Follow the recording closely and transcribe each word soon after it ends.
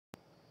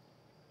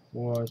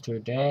For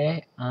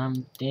today,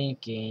 I'm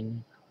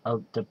thinking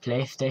of the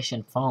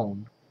PlayStation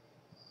phone.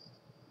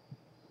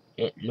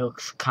 It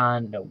looks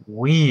kinda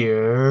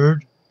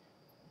weird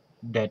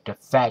that the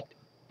fact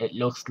it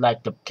looks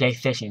like the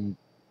PlayStation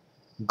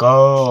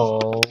Go.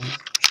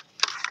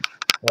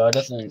 Well, it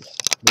doesn't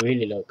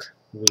really look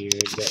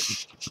weird,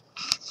 but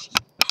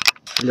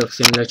it looks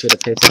similar to the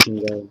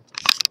PlayStation Go.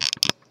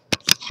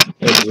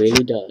 It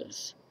really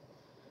does.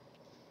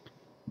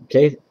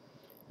 Play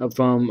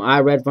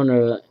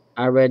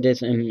I read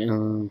this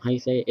in how you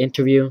say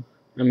interview.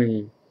 I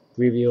mean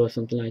review or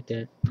something like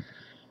that.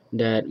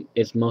 That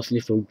it's mostly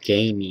for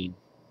gaming.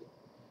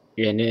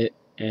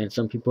 And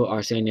some people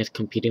are saying it's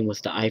competing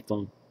with the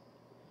iPhone.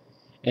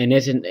 And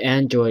it's an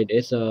Android.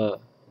 It's a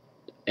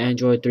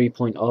Android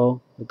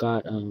 3.0. It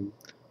got a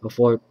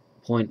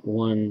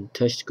 4.1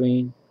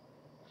 touchscreen,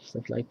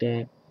 stuff like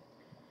that.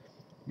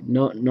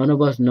 No, none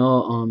of us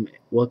know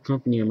what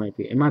company it might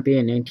be. It might be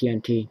an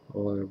AT&T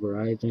or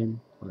Verizon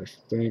or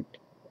Sprint.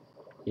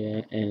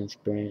 Yeah, and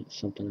Sprint,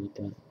 something like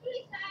that.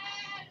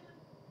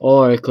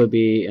 Or it could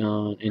be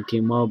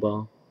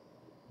T-Mobile.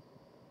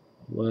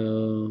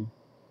 Well,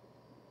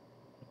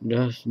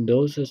 are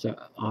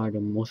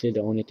mostly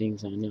the only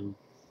things I know.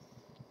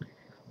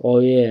 Oh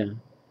yeah,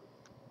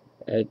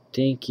 I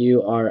think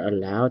you are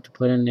allowed to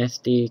put an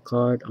SD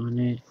card on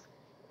it.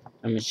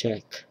 I'm gonna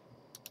check.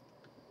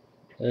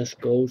 Let's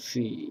go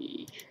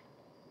see.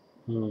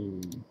 Hmm.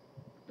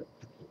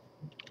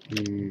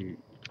 Hmm.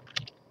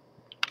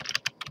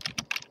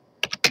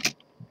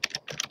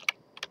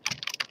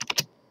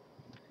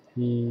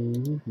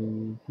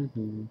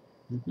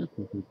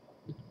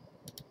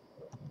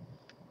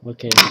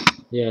 Okay.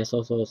 Yeah, it's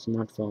also a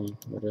smartphone.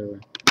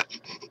 Whatever.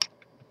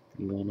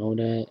 You gonna know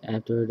that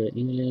after the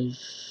English.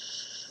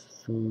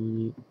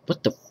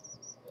 What the?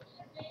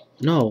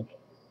 No.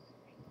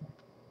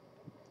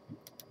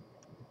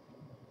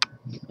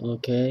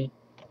 Okay.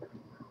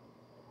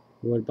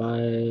 What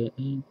by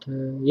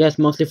enter? Yes,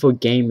 mostly for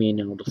gaming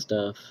and all the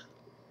stuff.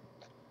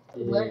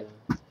 Yeah.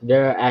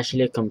 They're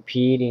actually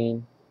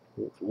competing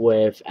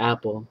with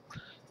Apple.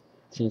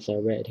 Since I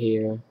read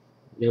here,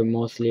 they're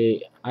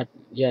mostly. I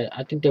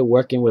think they're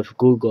working with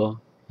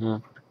Google. Huh.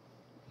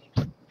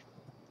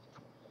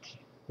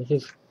 This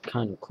is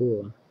kind of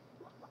cool.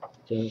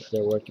 Since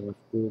they're working with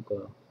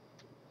Google.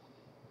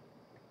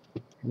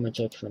 I'm gonna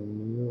check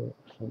some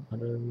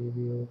other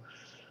reviews.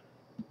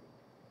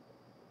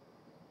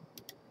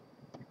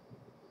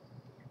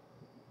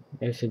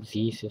 There's a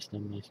Z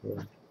system as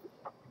well.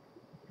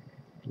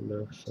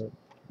 Looks up.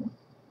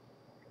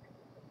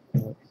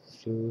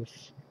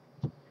 Zeus.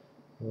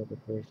 What the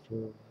first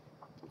two?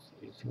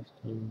 Z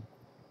system.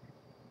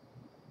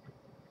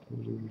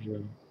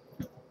 User.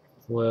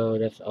 Well,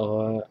 that's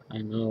all I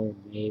know.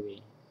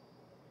 Maybe.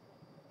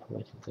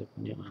 What is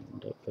happening on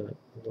the good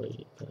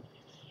way,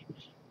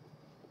 guys?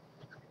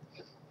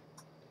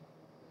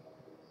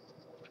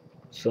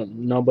 So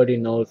nobody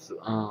knows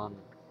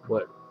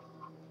what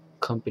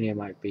company it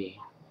might be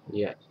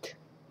yet.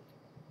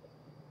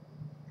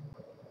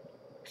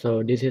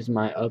 So this is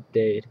my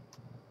update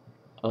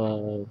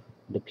of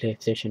the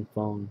PlayStation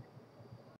phone.